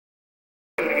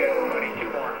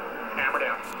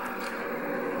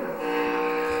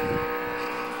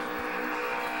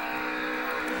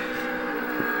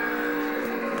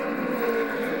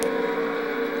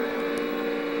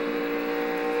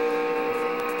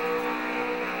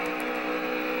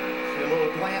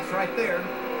glance right there.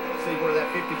 See where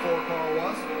that 54 car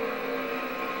was.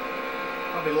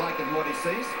 Probably liking what he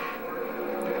sees.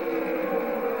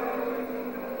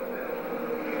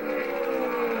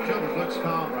 Childers looks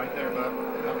calm right there, but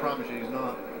I promise you he's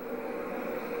not.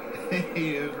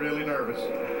 He is really nervous.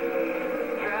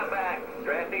 Trap back.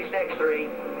 Draft these next three. It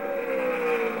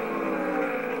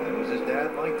was his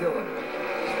dad, Mike Dillon,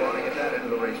 spawning at that end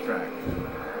of the racetrack.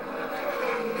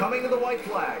 Coming to the white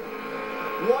flag.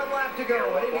 1 lap to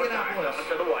go at Indianapolis.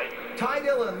 To the white. Ty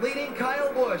Dillon leading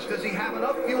Kyle Busch. Does he have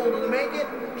enough fuel to make it?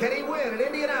 Can he win at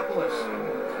Indianapolis?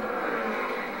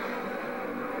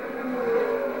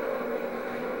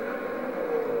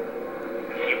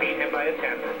 You beat him by a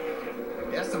tenth.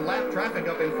 He has some lap traffic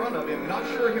up in front of him. Not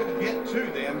sure he'll get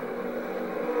to them.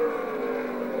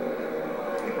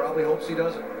 He probably hopes he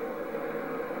doesn't.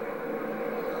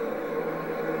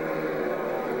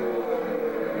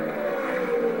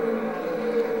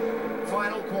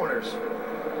 Final corners.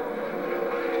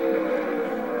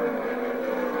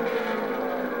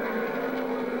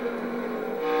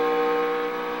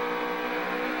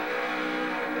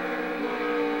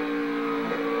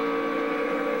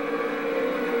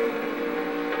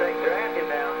 They drafted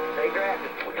now. They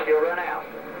drafted. We still run out.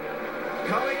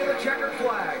 Coming to the checkered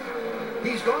flag.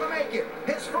 He's going to make it.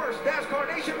 His first NASCAR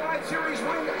Nationwide Series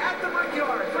win at the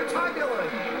Brickyard for Ty Dillon.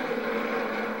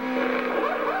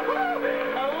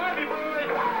 I love you, boys.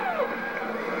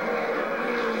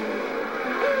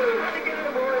 Way to go,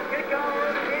 boys. Good call.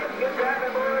 Good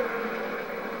driving, boys.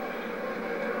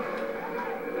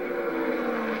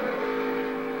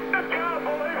 Good job,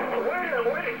 boys.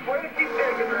 Way to keep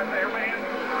taking right there, man.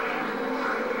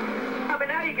 I mean,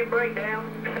 now you can break down.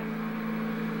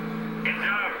 Good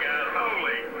job, guys.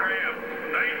 Holy crap.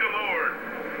 Thank the Lord.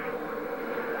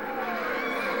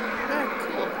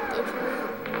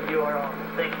 You are all.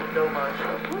 Thank you so much.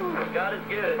 God is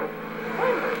good.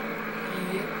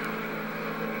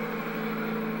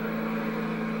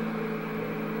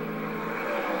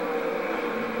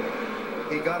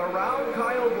 He got around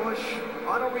Kyle Busch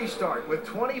on a restart with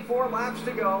 24 laps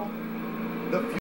to go. The